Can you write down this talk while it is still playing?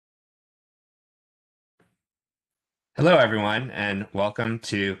Hello, everyone, and welcome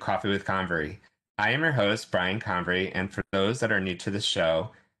to Coffee with Convery. I am your host, Brian Convery, and for those that are new to the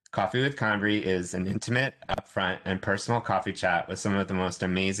show, Coffee with Convery is an intimate, upfront, and personal coffee chat with some of the most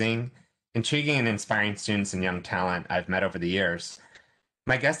amazing, intriguing, and inspiring students and young talent I've met over the years.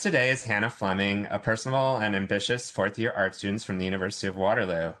 My guest today is Hannah Fleming, a personal and ambitious fourth-year art student from the University of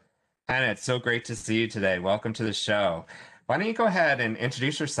Waterloo. Hannah, it's so great to see you today. Welcome to the show. Why don't you go ahead and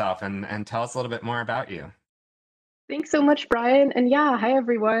introduce yourself and tell us a little bit more about you? Thanks so much, Brian. And yeah, hi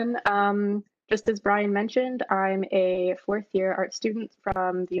everyone. Just as Brian mentioned, I'm a fourth year art student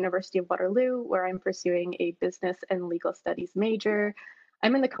from the University of Waterloo, where I'm pursuing a business and legal studies major.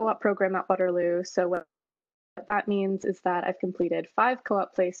 I'm in the co-op program at Waterloo. So what that means is that I've completed 5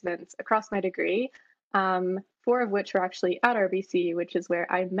 co-op placements across my degree, 4 of which are actually at RBC, which is where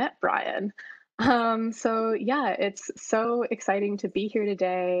I met Brian. So yeah, it's so exciting to be here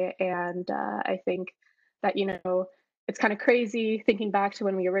today. And I think that, it's kind of crazy thinking back to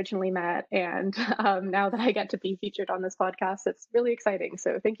when we originally met. And now that I get to be featured on this podcast, it's really exciting.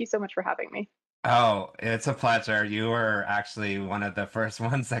 So thank you so much for having me. Oh, it's a pleasure. You were actually one of the first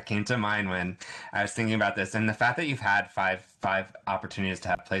ones that came to mind when I was thinking about this. And the fact that you've had five opportunities to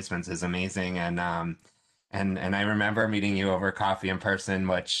have placements is amazing. And I remember meeting you over coffee in person,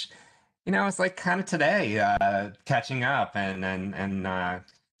 which, it's like kind of today, catching up and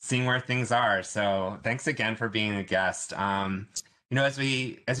seeing where things are. So thanks again for being a guest. As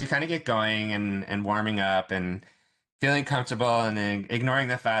we kind of get going and warming up and feeling comfortable and then ignoring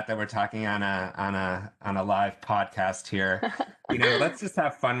the fact that we're talking on a live podcast here. Let's just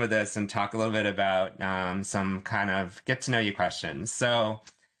have fun with this and talk a little bit about some kind of get to know you questions. So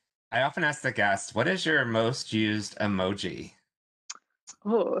I often ask the guests, what is your most used emoji?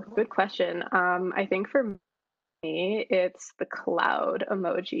 Oh, good question. I think for me, it's the cloud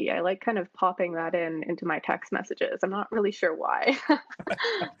emoji. I like kind of popping that into my text messages. I'm not really sure why.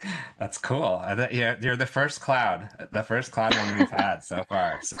 That's cool. Yeah, you're the first cloud one we've had so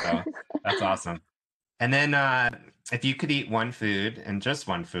far. So that's awesome. And then if you could eat one food and just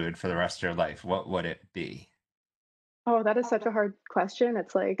one food for the rest of your life, what would it be? Oh, that is such a hard question.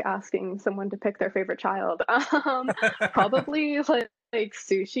 It's like asking someone to pick their favorite child. Probably like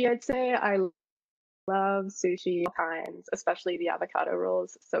sushi, I'd say. I love sushi all kinds, especially the avocado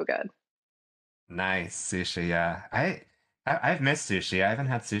rolls. So good. Nice sushi. Yeah, I've missed sushi. I haven't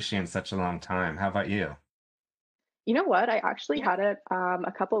had sushi in such a long time. How about you? You know what? I actually had it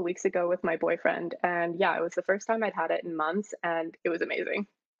a couple of weeks ago with my boyfriend, and yeah, it was the first time I'd had it in months, and it was amazing.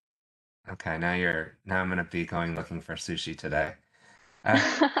 Okay, now I'm gonna be going looking for sushi today.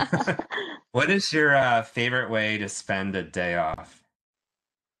 Uh, what is your favorite way to spend a day off?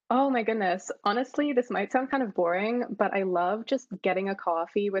 Oh my goodness. Honestly, this might sound kind of boring, but I love just getting a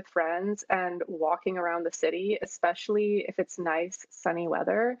coffee with friends and walking around the city, especially if it's nice, sunny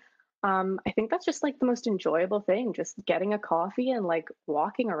weather. I think that's just like the most enjoyable thing, just getting a coffee and like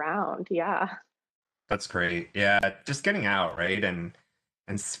walking around. Yeah. That's great. Yeah, just getting out, right? And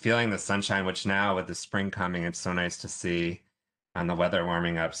feeling the sunshine, which now with the spring coming, it's so nice to see and the weather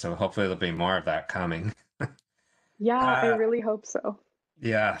warming up. So hopefully there'll be more of that coming. Yeah, I Uh, really hope so.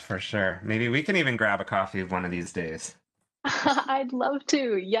 yeah, for sure. Maybe we can even grab a coffee one of these days. I'd love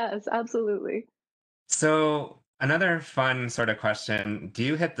to. Yes, absolutely. So, another fun sort of question. Do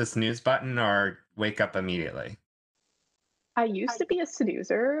you hit the snooze button or wake up immediately? I used to be a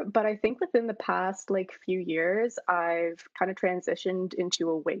snoozer, but I think within the past like few years, I've kind of transitioned into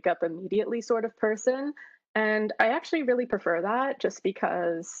a wake up immediately sort of person. And I actually really prefer that just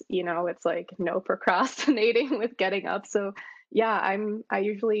because, it's like no procrastinating with getting up. So yeah, I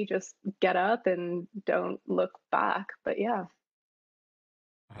usually just get up and don't look back. But yeah.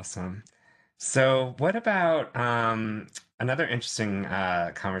 Awesome. So, what about another interesting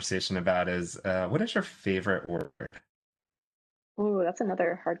conversation about is what is your favorite word? Oh, that's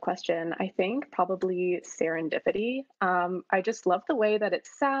another hard question. I think probably serendipity. I just love the way that it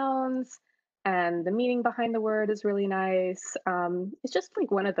sounds, and the meaning behind the word is really nice. It's just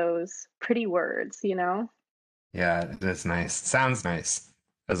like one of those pretty words. Yeah, it is nice. Sounds nice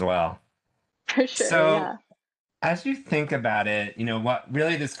as well. For sure. So, Yeah. as you think about it, what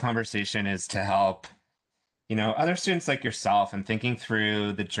really this conversation is to help, other students like yourself and thinking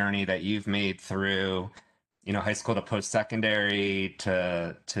through the journey that you've made through, high school to post-secondary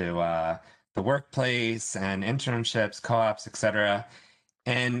to the workplace and internships, co-ops, etc.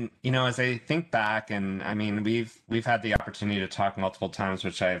 And as I think back, and I mean, we've had the opportunity to talk multiple times,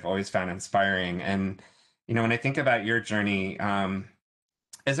 which I've always found inspiring. And when I think about your journey,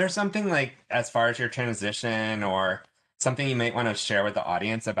 is there something like as far as your transition or something you might want to share with the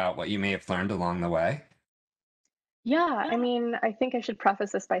audience about what you may have learned along the way? Yeah, I mean, I think I should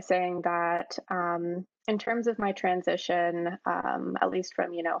preface this by saying that in terms of my transition, at least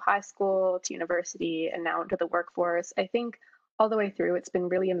from, high school to university and now into the workforce, I think all the way through it's been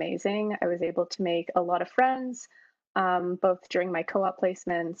really amazing. I was able to make a lot of friends, both during my co-op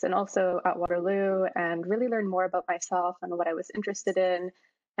placements and also at Waterloo, and really learn more about myself and what I was interested in.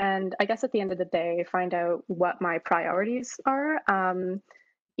 And I guess at the end of the day, find out what my priorities are.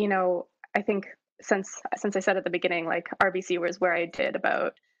 You know, I think since I said at the beginning, like RBC was where I did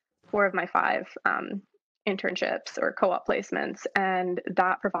about four of my five internships or co-op placements, and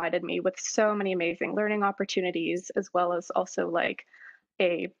that provided me with so many amazing learning opportunities, as well as also like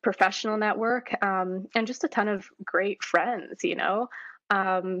a professional network, and just a ton of great friends.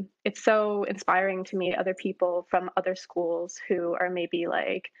 It's so inspiring to meet other people from other schools who are maybe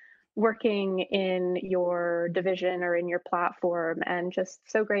like working in your division or in your platform, and just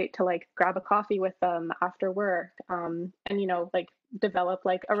so great to like grab a coffee with them after work, and like develop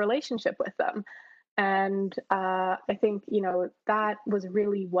like a relationship with them. And I think, that was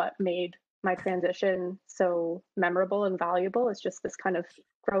really what made my transition so memorable and valuable, is just this kind of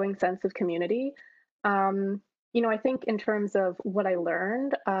growing sense of community. Um, I think in terms of what I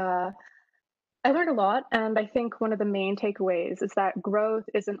learned a lot. And I think one of the main takeaways is that growth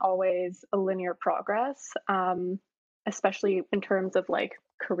isn't always a linear progress, especially in terms of like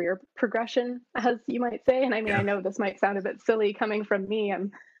career progression, as you might say. And I mean, I Yeah. know this might sound a bit silly coming from me.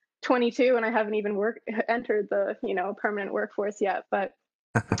 I'm 22 and I haven't even entered the, permanent workforce yet. But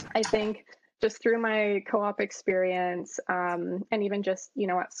I think just through my co-op experience, and even just,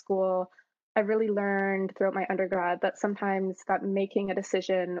 at school, I really learned throughout my undergrad that sometimes that making a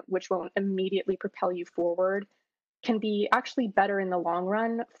decision which won't immediately propel you forward can be actually better in the long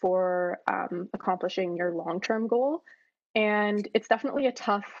run for accomplishing your long-term goal. And it's definitely a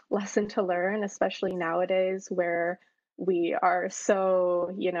tough lesson to learn, especially nowadays where we are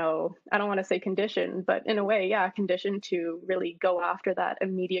so, I don't want to say conditioned, but in a way, yeah, conditioned to really go after that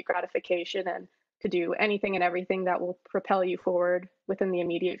immediate gratification and to do anything and everything that will propel you forward within the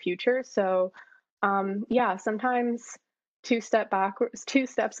immediate future. So, yeah, sometimes two steps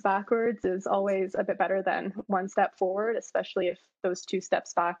backwards is always a bit better than one step forward, especially if those two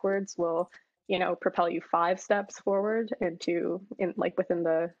steps backwards will, propel you five steps forward in like within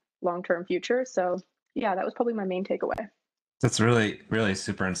the long-term future. So yeah, that was probably my main takeaway. That's really, really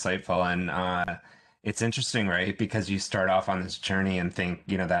super insightful. And it's interesting, right? Because you start off on this journey and think,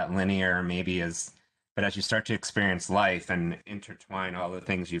 that linear maybe is, but as you start to experience life and intertwine all the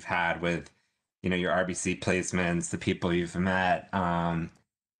things you've had with, your RBC placements, the people you've met,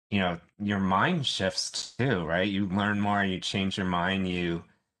 your mind shifts too, right? You learn more, you change your mind, you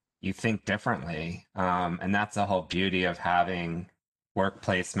think differently. And that's the whole beauty of having work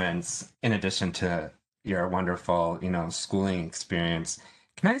placements in addition to your wonderful, schooling experience.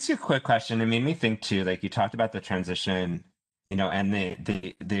 Can I ask you a quick question? It made me think too, like you talked about the transition, and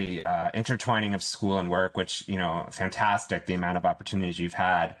the intertwining of school and work, which, fantastic, the amount of opportunities you've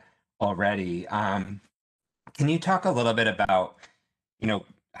had already. Can you talk a little bit about, you know,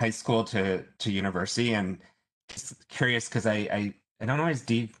 high school to university, and just curious because I don't always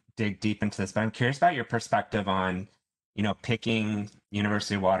dig deep into this, but I'm curious about your perspective on, picking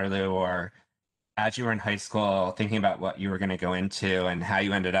University of Waterloo, or as you were in high school, thinking about what you were going to go into and how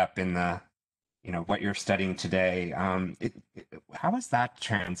you ended up in the, what you're studying today. How was that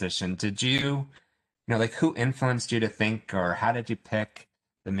transition? Did you, like who influenced you to think, or how did you pick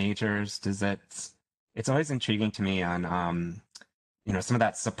the majors? It's always intriguing to me on, some of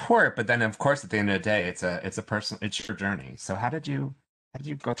that support, but then of course at the end of the day, it's a personal, it's your journey. So how did you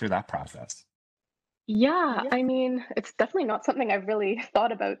go through that process? Yeah, I mean, it's definitely not something I've really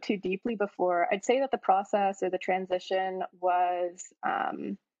thought about too deeply before. I'd say that the process or the transition was,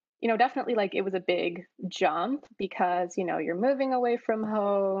 definitely like it was a big jump because, you're moving away from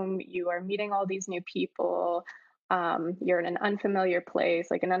home, you are meeting all these new people, you're in an unfamiliar place,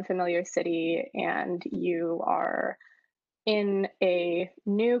 like an unfamiliar city, and you are in a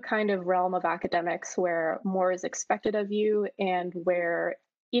new kind of realm of academics where more is expected of you, and where,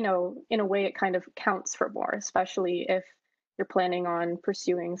 in a way it kind of counts for more, especially if you're planning on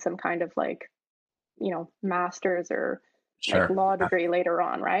pursuing some kind of like, master's or like Sure. law degree later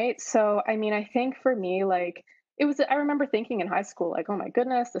on, right? So, I mean, I think for me, like, I remember thinking in high school, like, oh my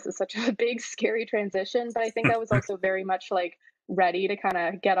goodness, this is such a big, scary transition. But I think I was also very much like ready to kind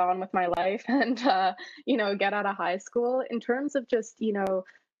of get on with my life and, get out of high school. In terms of just,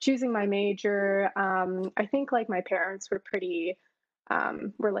 choosing my major, I think like my parents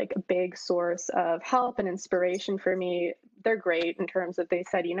were like a big source of help and inspiration for me. They're great in terms of they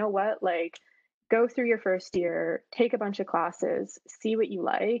said, you know what, like, go through your first year, take a bunch of classes, see what you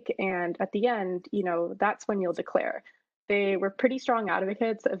like, and at the end, that's when you'll declare. They were pretty strong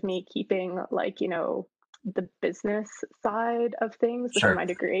advocates of me keeping like, the business side of things within Sure. my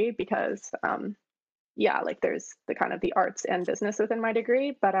degree because yeah, like there's the kind of the arts and business within my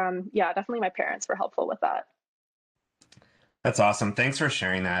degree, but yeah, definitely my parents were helpful with that. That's awesome. Thanks for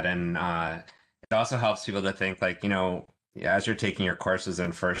sharing that. And it also helps people to think like, yeah, as you're taking your courses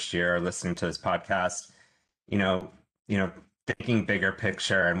in first year, listening to this podcast, you know, you know, thinking bigger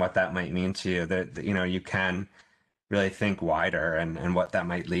picture and what that might mean to you, that you can really think wider and what that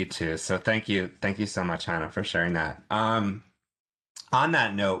might lead to. So thank you so much, Hannah, for sharing that. On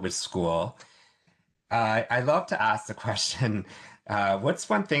that note with school, I love to ask the question, what's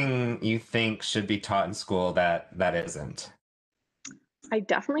one thing you think should be taught in school that isn't? I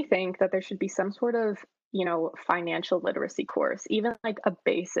definitely think that there should be some sort of, financial literacy course, even like a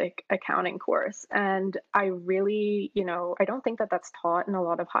basic accounting course. And I really, I don't think that that's taught in a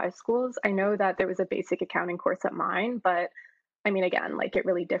lot of high schools. I know that there was a basic accounting course at mine, but I mean, again, like it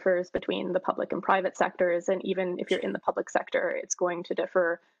really differs between the public and private sectors. And even if you're in the public sector, it's going to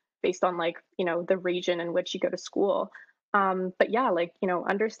differ based on like, the region in which you go to school. But yeah, like,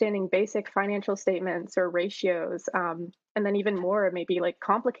 understanding basic financial statements or ratios, and then even more, maybe like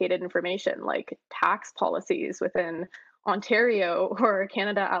complicated information like tax policies within Ontario or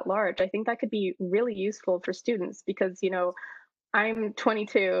Canada at large. I think that could be really useful for students because, I'm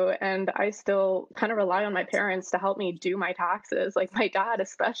 22 and I still kind of rely on my parents to help me do my taxes, like my dad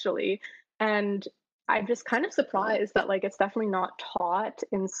especially. And I'm just kind of surprised that like it's definitely not taught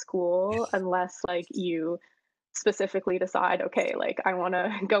in school unless like you specifically decide, okay, like I want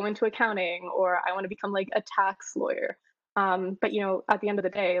to go into accounting or I want to become like a tax lawyer. But at the end of the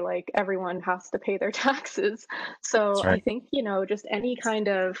day, like everyone has to pay their taxes. That's So I right. think, just any kind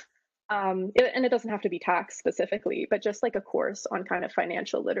of and it doesn't have to be tax specifically, but just like a course on kind of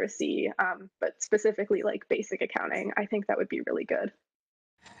financial literacy, but specifically like basic accounting, I think that would be really good.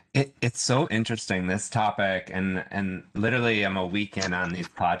 It's so interesting, this topic, and literally I'm a weekend on these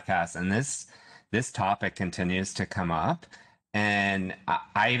podcasts, and this topic continues to come up. And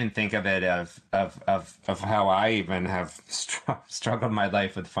I even think of it of how I even have struggled my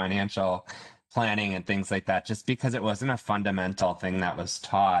life with financial planning and things like that, just because it wasn't a fundamental thing that was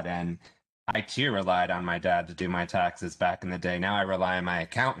taught. And I too relied on my dad to do my taxes back in the day. Now I rely on my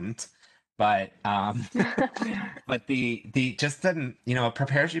accountant, but but the just then, it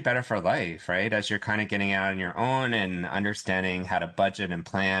prepares you better for life, right? As you're kind of getting out on your own and understanding how to budget and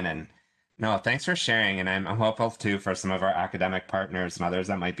plan. And no, thanks for sharing. And I'm hopeful too for some of our academic partners and others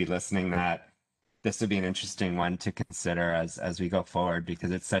that might be listening that this would be an interesting one to consider as we go forward,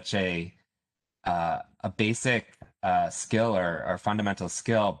 because it's such a basic skill or fundamental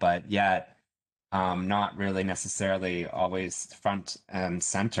skill, but yet not really necessarily always front and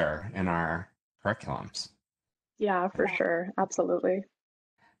center in our curriculums. Yeah, for sure. Absolutely.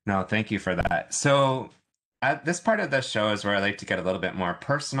 No, thank you for that. So, at this part of the show is where I like to get a little bit more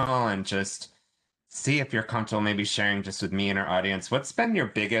personal and just see if you're comfortable maybe sharing just with me and our audience. What's been your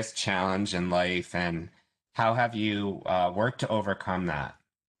biggest challenge in life, and how have you worked to overcome that?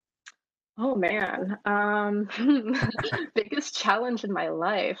 Oh man. Biggest challenge in my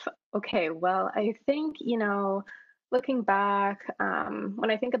life. Okay, well, I think, looking back, when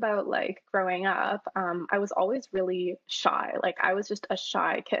I think about like growing up, I was always really shy. Like I was just a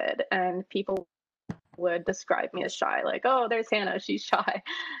shy kid and people would describe me as shy, like, oh, there's Hannah, she's shy.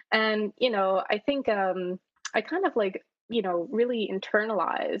 And, I think I kind of like, really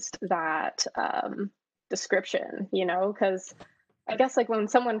internalized that description, because I guess like when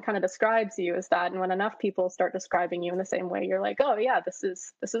someone kind of describes you as that, and when enough people start describing you in the same way, you're like, oh yeah, this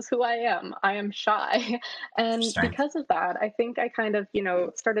is who I am. I am shy. And Interesting. because of that, I think I kind of,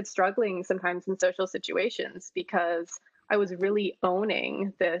 started struggling sometimes in social situations because I was really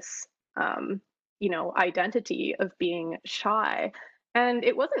owning this identity of being shy. And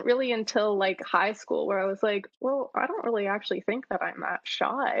it wasn't really until like high school where I was like, well, I don't really actually think that I'm that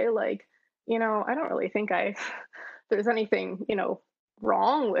shy. Like, I don't really think I there's anything,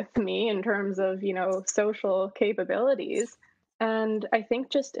 wrong with me in terms of, social capabilities. And I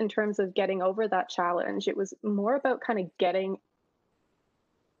think just in terms of getting over that challenge, it was more about kind of getting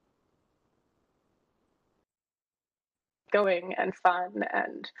going and fun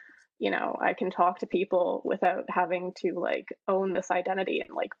and I can talk to people without having to like own this identity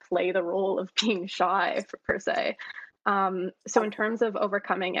and like play the role of being shy per se. So in terms of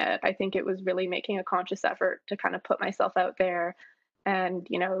overcoming it, I think it was really making a conscious effort to kind of put myself out there and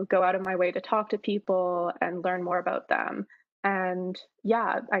go out of my way to talk to people and learn more about them. And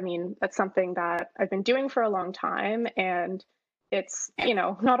yeah, I mean, that's something that I've been doing for a long time, and it's,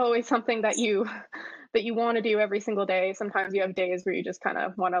 not always something that you that you want to do every single day. Sometimes you have days where you just kind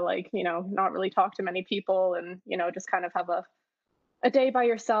of want to, like, not really talk to many people, and, just kind of have a day by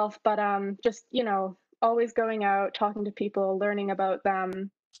yourself, but just, always going out, talking to people, learning about them.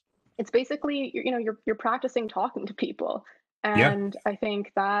 It's basically, you're practicing talking to people. Yeah. And I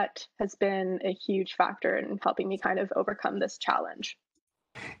think that has been a huge factor in helping me kind of overcome this challenge.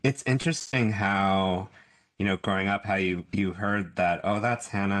 It's interesting how, growing up, how you heard that, oh, that's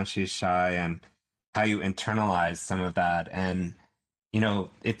Hannah, she's shy, and how you internalize some of that. And,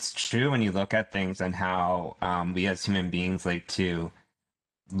 it's true when you look at things and how we as human beings like to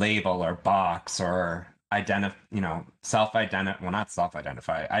label or box or identify, self-identify, well, not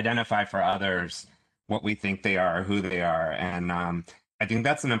self-identify, identify for others what we think they are, who they are. And I think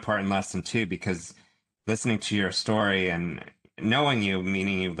that's an important lesson too, because listening to your story and knowing you,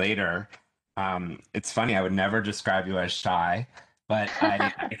 meeting you later, it's funny. I would never describe you as shy, but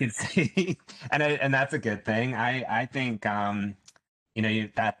I can see, and that's a good thing. I think,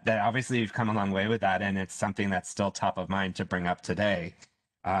 that obviously you've come a long way with that, and it's something that's still top of mind to bring up today.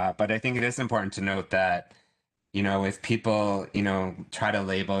 But I think it is important to note that, if people, try to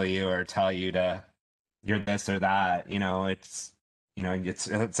label you or tell you to, you're this or that,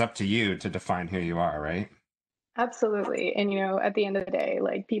 it's up to you to define who you are, right? Absolutely. And, at the end of the day,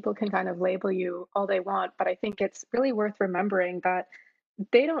 like, people can kind of label you all they want, but I think it's really worth remembering that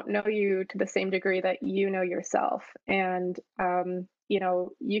they don't know you to the same degree that you know yourself. And,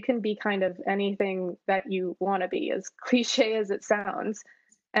 you can be kind of anything that you want to be, as cliche as it sounds.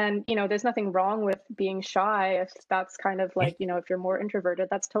 And, there's nothing wrong with being shy if that's kind of like, if you're more introverted,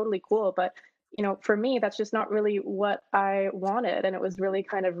 that's totally cool. But, for me, that's just not really what I wanted. And it was really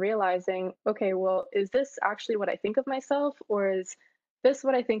kind of realizing, okay, well, is this actually what I think of myself? Or is this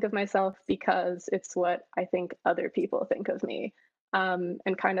what I think of myself because it's what I think other people think of me?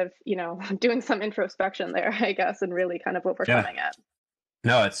 And kind of, doing some introspection there, I guess, and really kind of Yeah. overcoming it.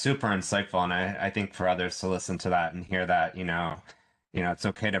 No, it's super insightful, and I think for others to listen to that and hear that, it's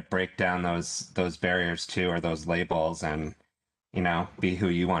okay to break down those barriers too, or those labels, and be who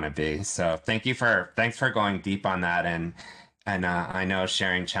you want to be. So thanks for going deep on that, and I know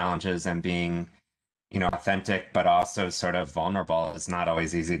sharing challenges and being, authentic, but also sort of vulnerable is not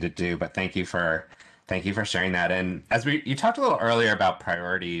always easy to do. But thank you for sharing that. And as you talked a little earlier about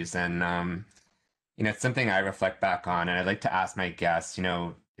priorities, and it's something I reflect back on, and I'd like to ask my guests,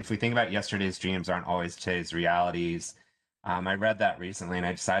 if we think about yesterday's dreams aren't always today's realities. I read that recently, and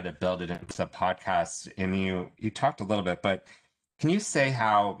I decided to build it into the podcast. And you talked a little bit, but can you say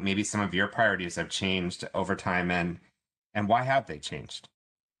how maybe some of your priorities have changed over time, and why have they changed?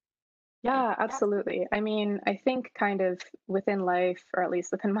 Yeah, absolutely. I mean, I think kind of within life, or at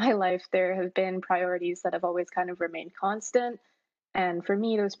least within my life, there have been priorities that have always kind of remained constant. And for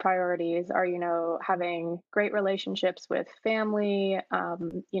me, those priorities are, having great relationships with family,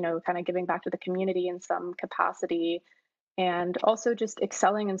 kind of giving back to the community in some capacity, and also just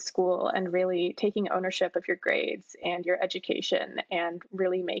excelling in school and really taking ownership of your grades and your education and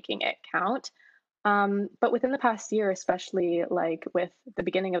really making it count. But within the past year, especially like with the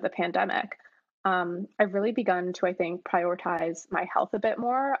beginning of the pandemic, I've really begun to, I think, prioritize my health a bit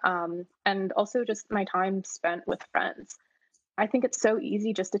more, and also just my time spent with friends. I think it's so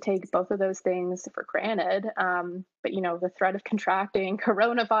easy just to take both of those things for granted. But the threat of contracting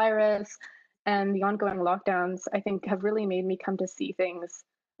coronavirus and the ongoing lockdowns, I think, have really made me come to see things,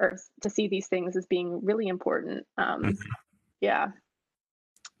 or to see these things as being really important. Mhm. Yeah.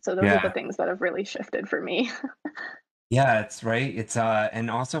 So those are the Yeah. things that have really shifted for me. Yeah, it's right. It's and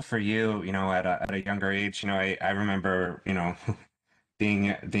also for you, at a younger age, I remember,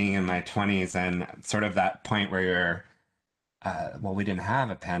 being in my 20s and sort of that point where you're well, we didn't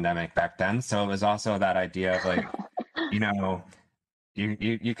have a pandemic back then, so it was also that idea of like, you know,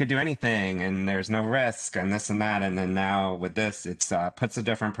 you could do anything and there's no risk and this and that, and then now with this, it's puts a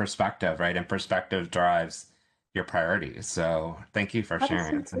different perspective, right? And perspective drives your priorities. So thank you for That is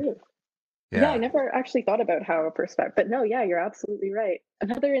sharing. so true. Yeah, I Yeah. never actually thought about how a perspective, but no, yeah, you're absolutely right.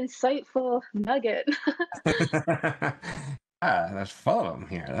 Another insightful nugget. There's full of them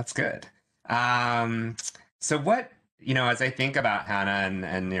here. That's good. Um, so what, as I think about Hannah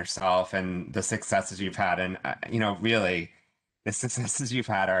and yourself and the successes you've had, and really, the successes you've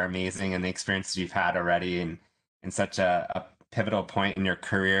had are amazing, and the experiences you've had already, and in such a pivotal point in your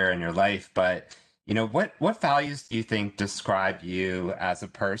career and your life. But what values do you think describe you as a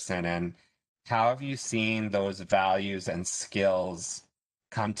person, and how have you seen those values and skills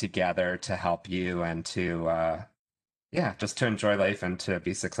come together to help you and to Yeah, just to enjoy life and to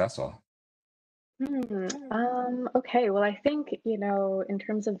be successful. Okay, well, I think, in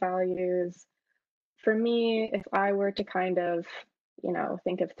terms of values, for me, if I were to kind of,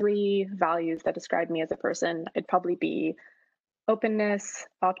 think of three values that describe me as a person, it'd probably be openness,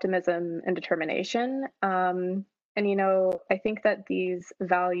 optimism, and determination. And, I think that these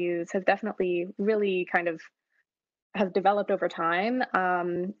values have definitely really kind of have developed over time.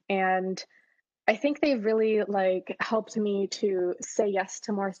 And I think they've really like helped me to say yes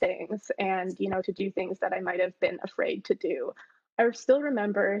to more things and, to do things that I might have been afraid to do. I still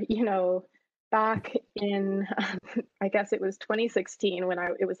remember, back in, I guess it was 2016 when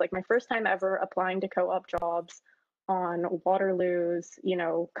it was like my first time ever applying to co-op jobs on Waterloo's,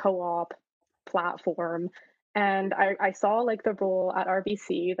 co-op platform. And I saw like the role at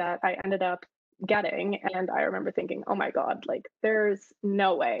RBC that I ended up getting. And I remember thinking, oh my God, like there's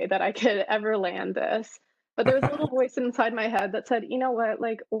no way that I could ever land this. But there was a little voice inside my head that said, you know what,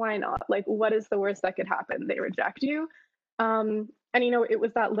 like, why not? Like, what is the worst that could happen? They reject you. And, it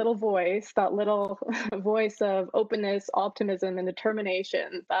was that little voice, that little voice of openness, optimism, and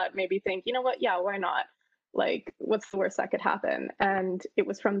determination that made me think, you know what, yeah, why not? Like, what's the worst that could happen? And it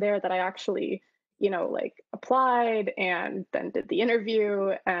was from there that I actually, like applied and then did the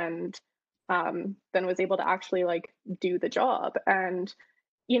interview and then was able to actually like do the job. And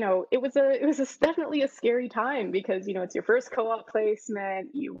definitely a scary time because it's your first co-op placement.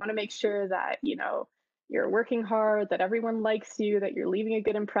 You want to make sure that you're working hard, that everyone likes you, that you're leaving a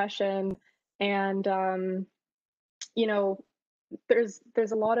good impression, and you know there's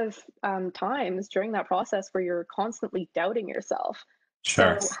a lot of times during that process where you're constantly doubting yourself.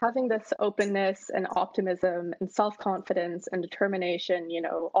 Sure. So having this openness and optimism and self-confidence and determination,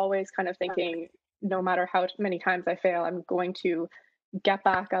 always kind of thinking, no matter how many times I fail, I'm going to get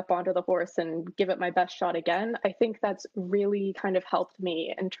back up onto the horse and give it my best shot again. I think that's really kind of helped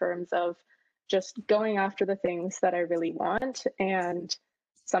me in terms of just going after the things that I really want. And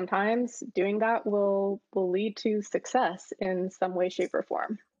sometimes doing that will lead to success in some way, shape, or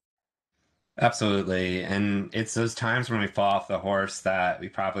form. Absolutely. And it's those times when we fall off the horse that we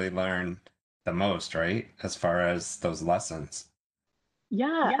probably learn the most, right? As far as those lessons.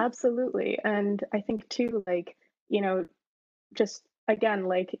 Yeah, absolutely. And I think too, like, you know, just again,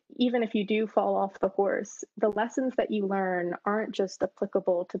 like, even if you do fall off the horse, the lessons that you learn aren't just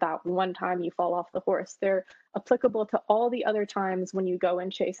applicable to that one time you fall off the horse. They're applicable to all the other times when you go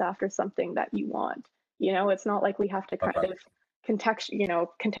and chase after something that you want. It's not like we have to kind of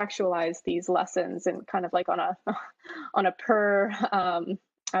contextualize these lessons and kind of like on a on a per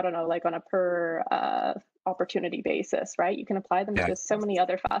I don't know, like on a per opportunity basis, right? You can apply them Yeah. to so many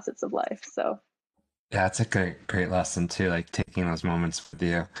other facets of life. So Yeah, it's a great lesson too, like taking those moments with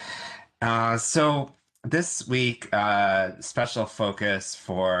you. So this week, special focus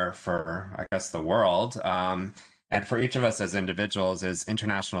for I guess the world, and for each of us as individuals is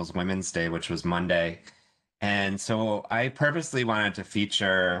International Women's Day, which was Monday. And so I purposely wanted to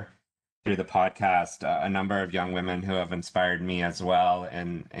feature through the podcast a number of young women who have inspired me as well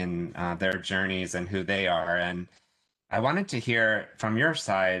in their journeys and who they are. And I wanted to hear from your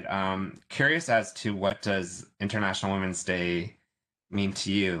side, curious as to what does International Women's Day mean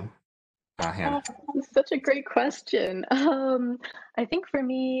to you, Oh, Hannah? such a great question. I think for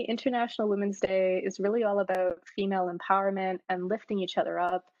me, International Women's Day is really all about female empowerment and lifting each other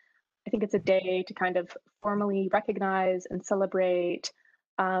up. I think it's a day to kind of formally recognize and celebrate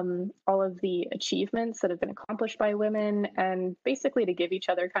all of the achievements that have been accomplished by women and basically to give each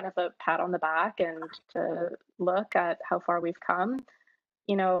other kind of a pat on the back and to look at how far we've come.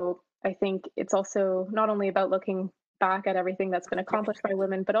 I think it's also not only about looking back at everything that's been accomplished by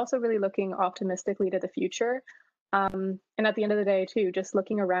women, but also really looking optimistically to the future. And at the end of the day, too, just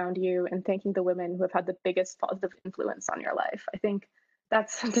looking around you and thanking the women who have had the biggest positive influence on your life. I think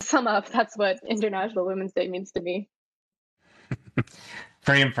that's to sum up, that's what International Women's Day means to me.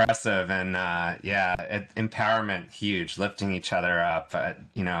 Pretty impressive, and yeah, empowerment huge, lifting each other up.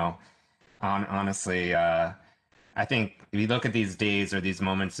 Honestly, I think if you look at these days or these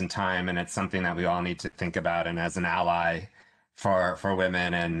moments in time, and it's something that we all need to think about, and as an ally for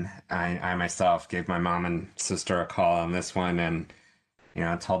women, and I myself gave my mom and sister a call on this one, and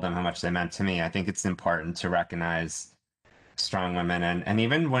told them how much they meant to me. I think it's important to recognize strong women, and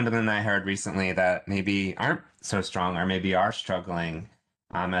even women I heard recently that maybe aren't so strong or maybe are struggling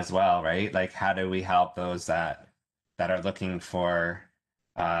as well, right? Like how do we help those that are looking for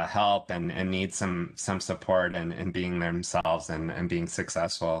help and need some support and being themselves and being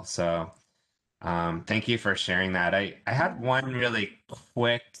successful. So thank you for sharing that. I had one really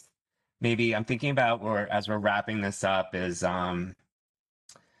quick maybe I'm thinking about, or as we're wrapping this up, is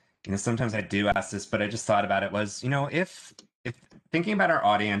sometimes I do ask this, but I just thought about it was, if thinking about our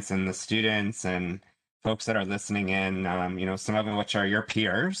audience and the students and folks that are listening in, some of them which are your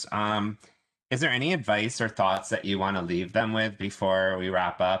peers, is there any advice or thoughts that you want to leave them with before we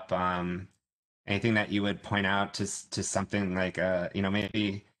wrap up? Anything that you would point out to something like,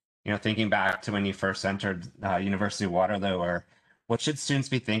 maybe, thinking back to when you first entered University of Waterloo, or what should students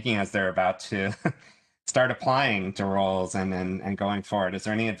be thinking as they're about to start applying to roles and going forward? Is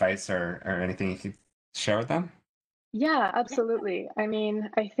there any advice or anything you could share with them? Yeah, absolutely. I mean,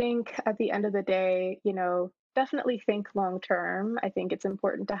 I think at the end of the day, definitely think long term. I think it's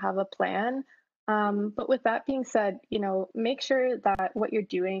important to have a plan. But with that being said, make sure that what you're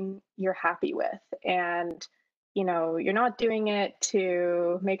doing, you're happy with. And, you're not doing it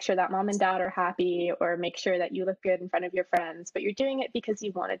to make sure that mom and dad are happy or make sure that you look good in front of your friends, but you're doing it because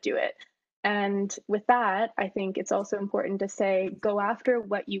you want to do it. And with that, I think it's also important to say go after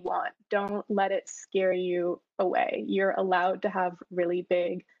what you want. Don't let it scare you away. You're allowed to have really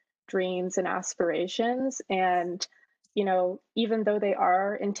big dreams and aspirations. And, even though they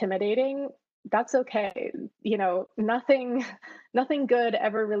are intimidating, that's okay. Nothing nothing good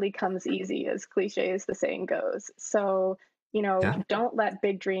ever really comes easy, as cliche as the saying goes. So, Yeah. don't let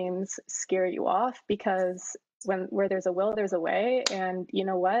big dreams scare you off because where there's a will, there's a way. And you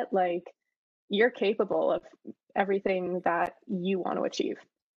know what? Like you're capable of everything that you want to achieve.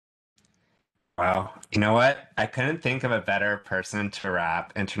 Wow. You know what? I couldn't think of a better person to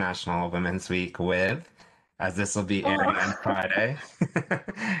wrap International Women's Week with, as this will be airing on Oh, Friday.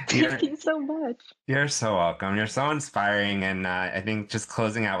 thank You're you so much. you're so welcome. You're so inspiring, and I think just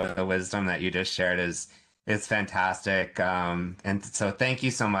closing out with the wisdom that you just shared is fantastic. And so, thank you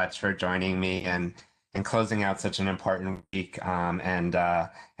so much for joining me and closing out such an important week, and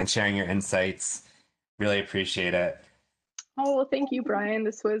sharing your insights. Really appreciate it. Oh, well, thank you, Brian.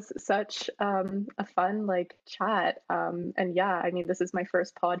 This was such a fun chat. And yeah, I mean, this is my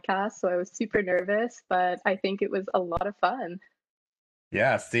first podcast, so I was super nervous, but I think it was a lot of fun.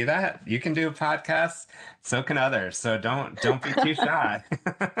 Yeah, see that? You can do a podcast, so can others. So don't be too shy.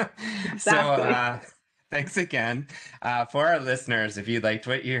 So Exactly. thanks again. For our listeners, if you liked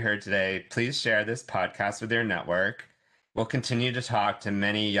what you heard today, please share this podcast with your network. We'll continue to talk to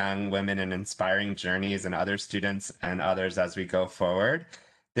many young women and inspiring journeys and other students and others as we go forward.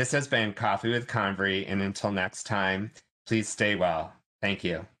 This has been Coffee with Convery, and until next time, please stay well. Thank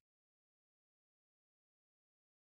you.